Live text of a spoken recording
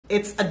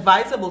It's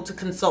advisable to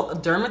consult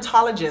a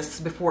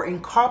dermatologist before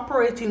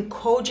incorporating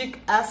kojic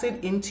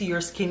acid into your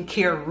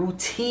skincare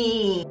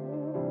routine.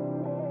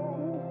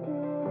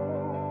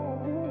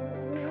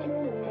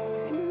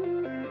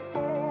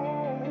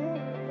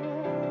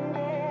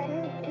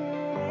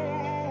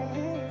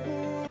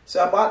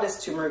 So I bought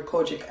this Turmeric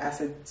Kojic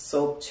acid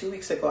soap 2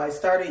 weeks ago. I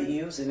started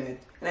using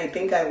it and I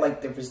think I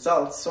liked the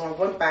results. So I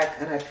went back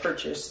and I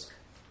purchased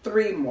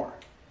 3 more.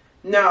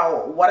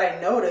 Now, what I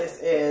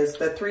noticed is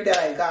the 3 that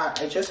I got,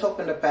 I just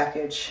opened the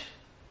package.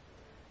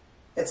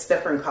 It's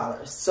different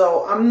colors.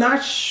 So I'm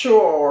not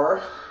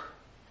sure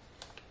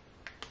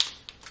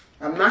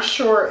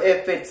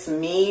if it's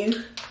me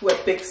who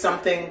had picked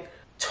something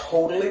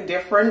totally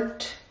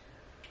different.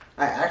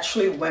 I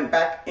actually went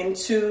back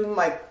into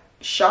my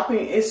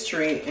shopping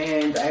history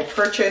and I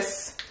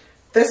purchased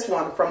this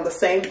one from the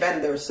same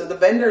vendor. So the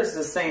vendor is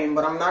the same,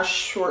 but I'm not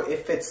sure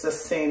if it's the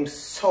same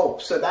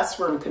soap. So that's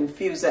where I'm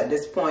confused at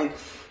this point.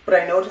 But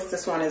I noticed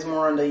this one is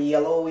more on the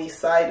yellowy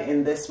side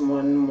and this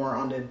one more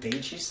on the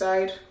beigey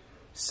side.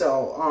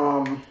 So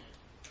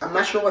I'm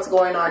not sure what's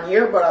going on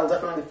here, but I'll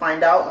definitely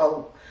find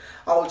out.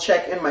 I'll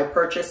check in my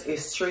purchase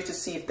history to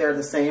see if they're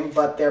the same,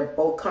 but they're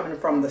both coming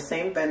from the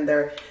same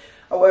vendor.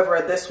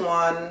 However, this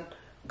one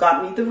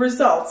got me the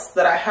results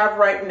that I have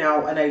right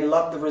now, and I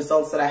love the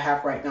results that I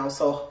have right now.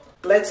 So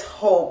let's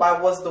hope I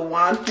was the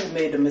one who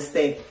made the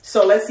mistake.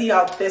 So let's see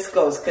how this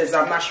goes, because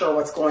I'm not sure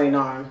what's going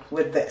on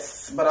with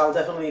this, but I'll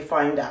definitely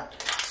find out.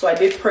 So I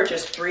did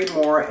purchase 3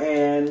 more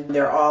and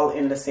they're all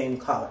in the same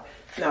color.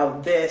 Now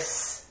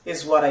this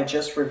is what I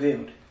just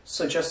reviewed.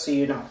 So just so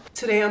you know.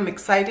 Today I'm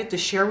excited to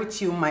share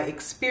with you my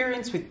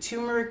experience with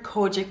Turmeric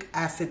Kojic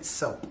acid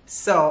soap.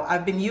 So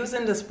I've been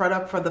using this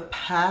product for the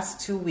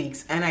past 2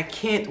 weeks and I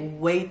can't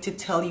wait to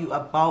tell you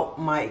about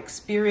my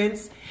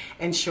experience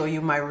and show you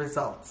my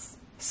results.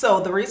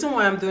 So the reason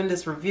why I'm doing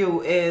this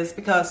review is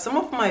because some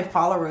of my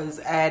followers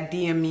had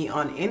DM me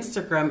on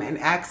Instagram and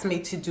asked me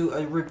to do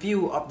a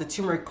review of the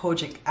Turmeric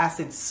Kojic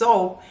acid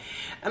soap.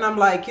 And I'm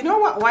like, you know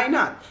what, why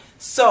not?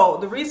 So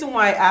the reason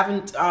why I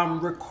haven't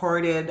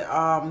recorded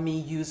me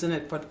using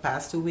it for the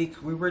past 2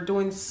 weeks, we were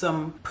doing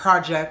some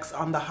projects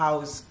on the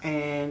house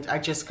and I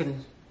just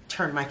couldn't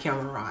turn my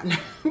camera on.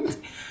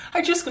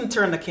 I just couldn't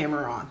turn the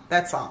camera on,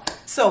 that's all.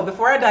 So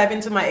before I dive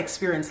into my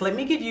experience, let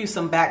me give you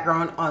some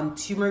background on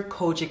Turmeric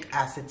Kojic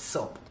acid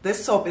soap.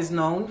 This soap is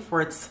known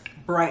for its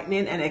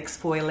brightening and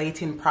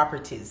exfoliating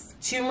properties.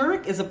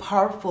 Turmeric is a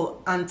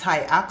powerful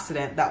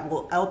antioxidant that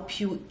will help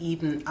you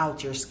even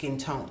out your skin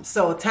tone.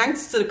 So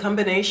thanks to the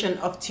combination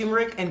of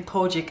turmeric and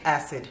kojic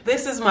acid.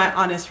 This is my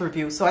honest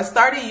review. So I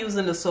started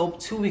using the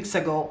soap 2 weeks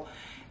ago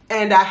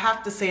and I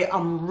have to say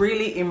I'm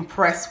really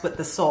impressed with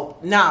the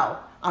soap.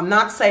 Now, I'm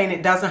not saying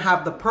it doesn't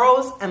have the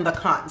pros and the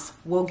cons.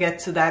 We'll get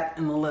to that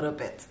in a little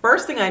bit.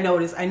 First thing I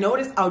noticed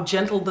how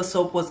gentle the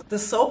soap was. The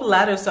soap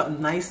lathers up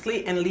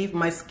nicely and leave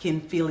my skin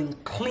feeling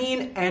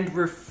clean and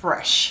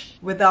refreshed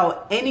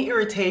without any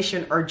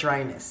irritation or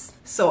dryness.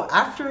 So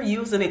after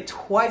using it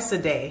twice a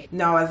day,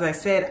 now as I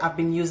said, I've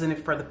been using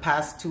it for the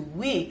past 2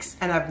 weeks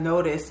and I've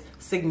noticed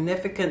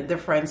significant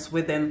difference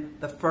within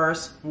the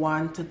first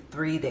 1 to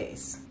 3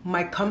 days.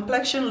 My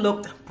complexion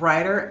looked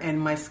brighter and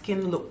my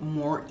skin looked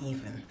more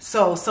even.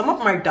 So some of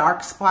my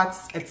dark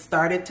spots had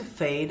started to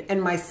fade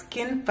and my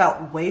skin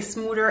felt way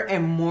smoother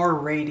and more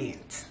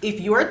radiant.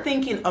 If you're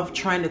thinking of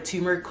trying the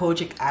Turmeric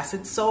Kojic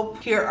acid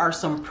soap, here are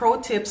some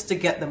pro tips to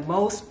get the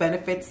most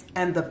benefits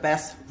and the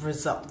best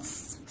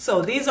results.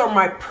 So these are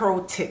my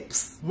pro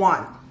tips.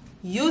 1,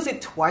 use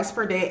it twice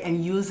per day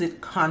and use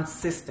it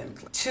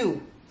consistently. 2,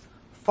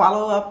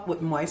 follow up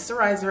with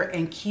moisturizer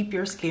and keep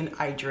your skin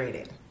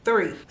hydrated.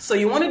 3, so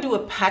you want to do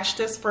a patch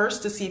test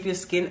first to see if your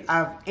skin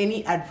have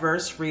any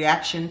adverse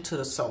reaction to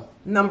the soap.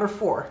 Number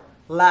 4,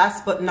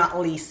 last but not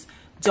least,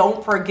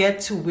 don't forget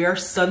to wear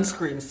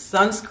sunscreen.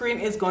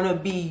 Sunscreen is going to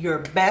be your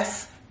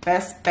best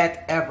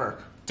bet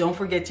ever. Don't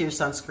forget your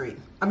sunscreen.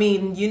 I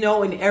mean, you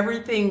know, in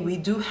everything we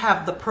do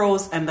have the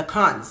pros and the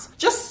cons.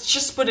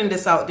 Just putting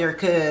this out there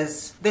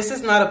because this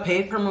is not a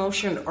paid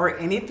promotion or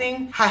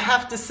anything. I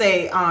have to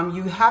say,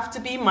 you have to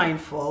be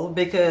mindful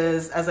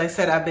because as I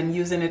said, I've been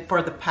using it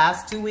for the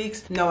past 2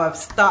 weeks. Now I've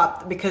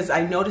stopped because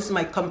I noticed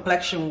my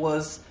complexion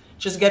was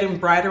just getting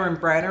brighter and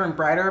brighter and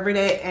brighter every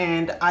day,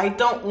 and I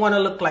don't want to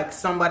look like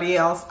somebody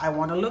else. I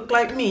want to look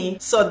like me.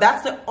 So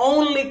that's the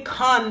only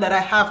con that I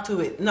have to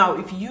it. Now,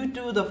 if you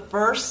do the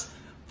first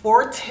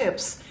 4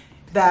 tips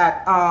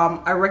that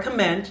I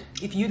recommend,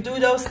 if you do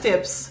those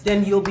tips,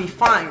 then you'll be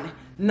fine.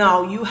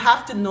 Now, you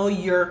have to know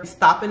your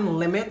stopping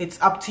limit. It's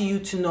up to you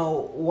to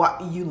know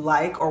what you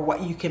like or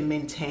what you can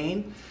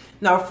maintain.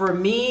 Now, for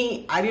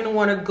me, I didn't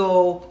want to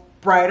go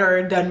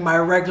brighter than my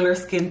regular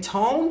skin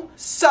tone,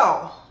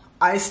 so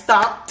I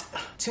stopped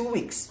 2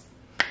 weeks.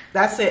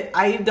 That's it.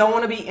 I don't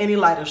want to be any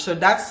lighter. So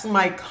that's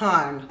my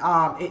con.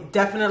 It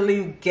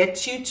definitely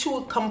gets you to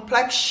a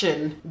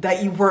complexion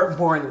that you weren't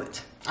born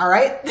with. All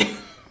right.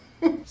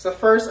 So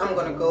first I'm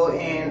going to go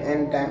in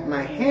and damp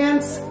my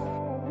hands.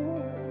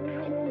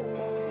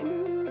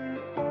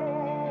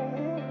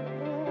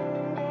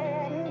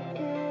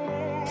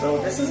 So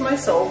this is my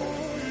soap.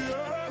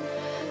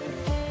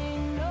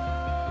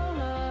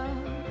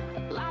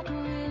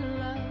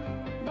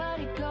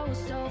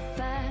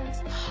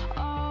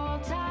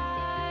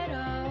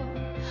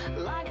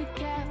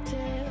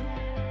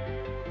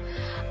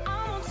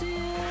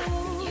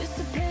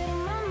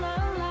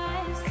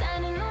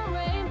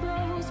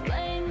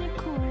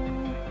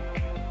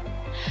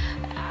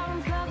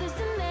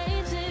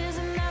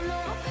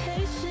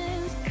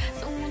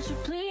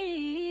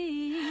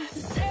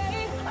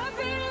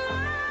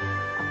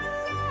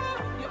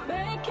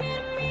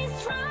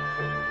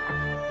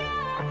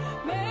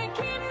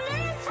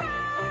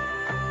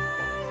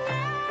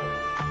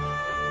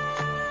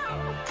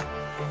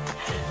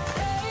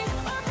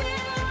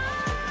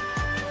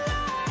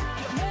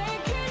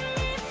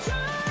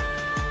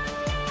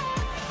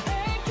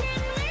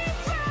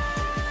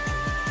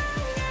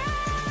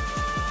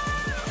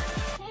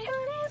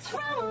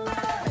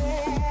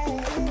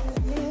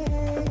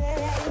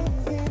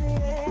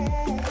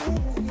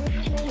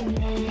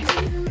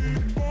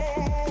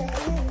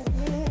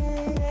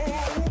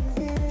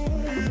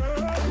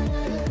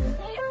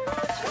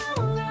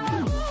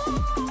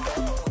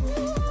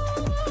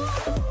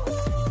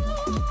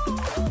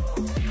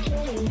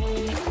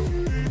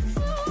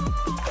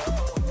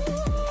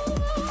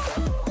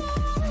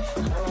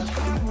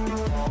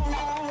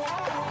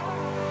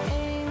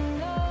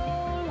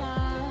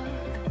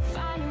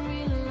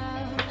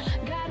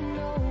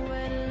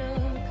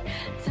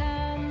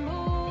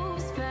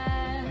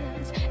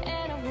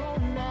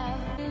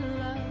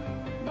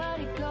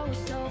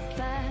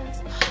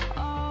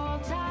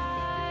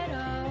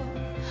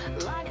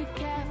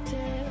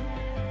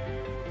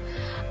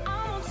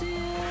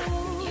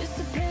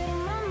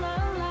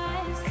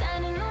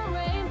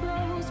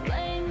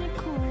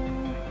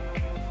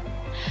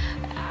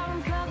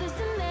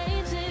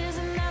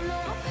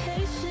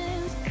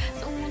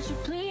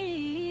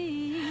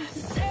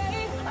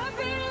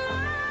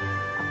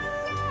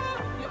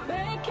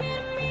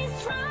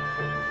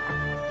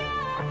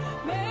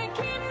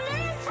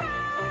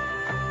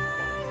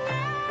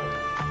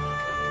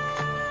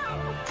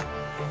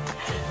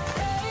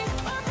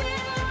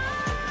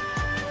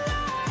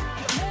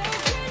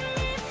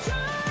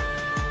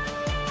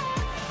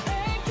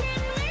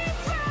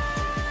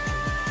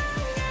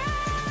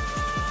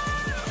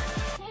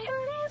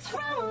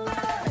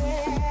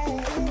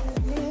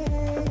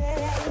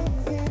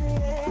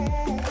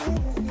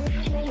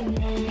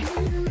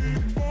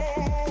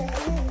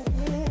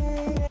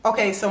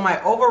 Okay, so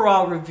my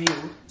overall review.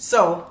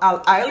 So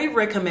I'll highly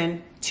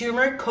recommend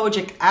Turmeric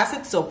Kojic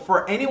acid soap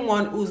for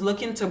anyone who's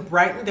looking to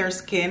brighten their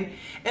skin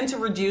and to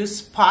reduce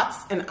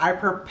spots and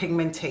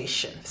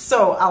hyperpigmentation.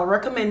 So I'll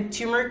recommend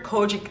Turmeric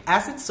Kojic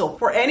acid soap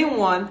for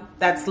anyone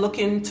that's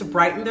looking to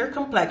brighten their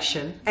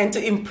complexion and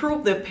to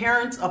improve the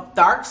appearance of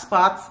dark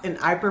spots and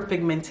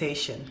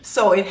hyperpigmentation.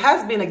 So it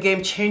has been a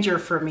game changer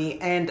for me,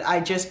 and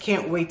I just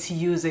can't wait to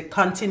use it,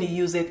 continue to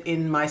use it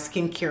in my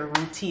skincare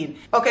routine.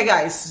 Okay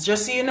guys,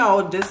 just so you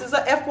know, this is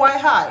a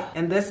FYI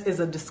and this is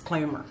a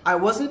disclaimer. I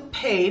wasn't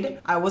paid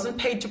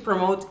to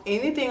promote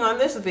anything on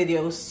this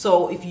video,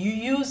 so if you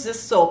use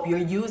this soap, you're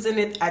using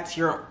it at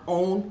your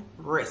own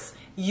risk.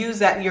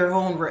 Use at your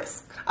own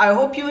risk. I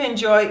hope you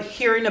enjoy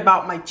hearing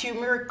about my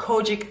Turmeric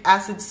Kojic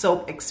acid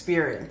soap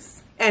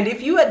experience. And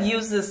if you had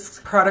used this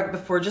product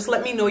before, just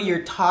let me know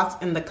your thoughts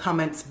in the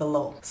comments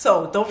below.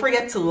 So don't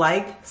forget to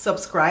like,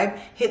 subscribe,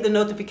 hit the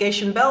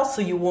notification bell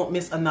so you won't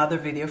miss another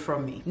video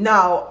from me.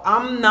 Now,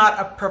 I'm not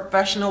a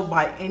professional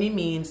by any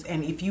means,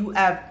 and if you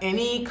have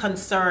any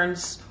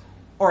concerns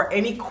or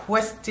any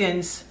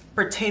questions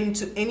pertaining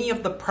to any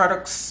of the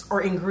products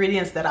or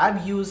ingredients that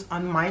I've used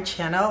on my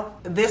channel,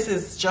 this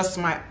is just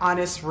my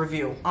honest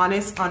review.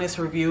 Honest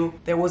review.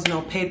 There was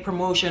no paid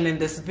promotion in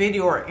this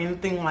video or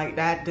anything like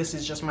that. This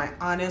is just my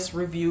honest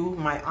review,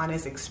 my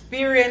honest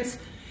experience,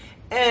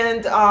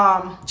 and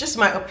just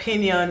my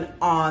opinion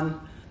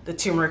on the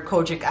Turmeric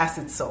Kojic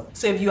acid soap.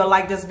 So if you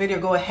like this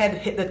video, go ahead and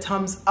hit the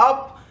thumbs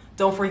up.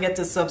 Don't forget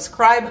to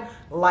subscribe,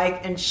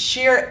 like, and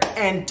share,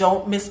 and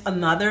don't miss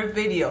another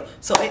video.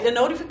 So hit the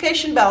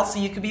notification bell so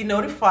you can be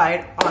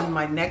notified on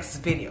my next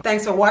video.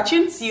 Thanks for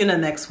watching. See you in the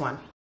next one.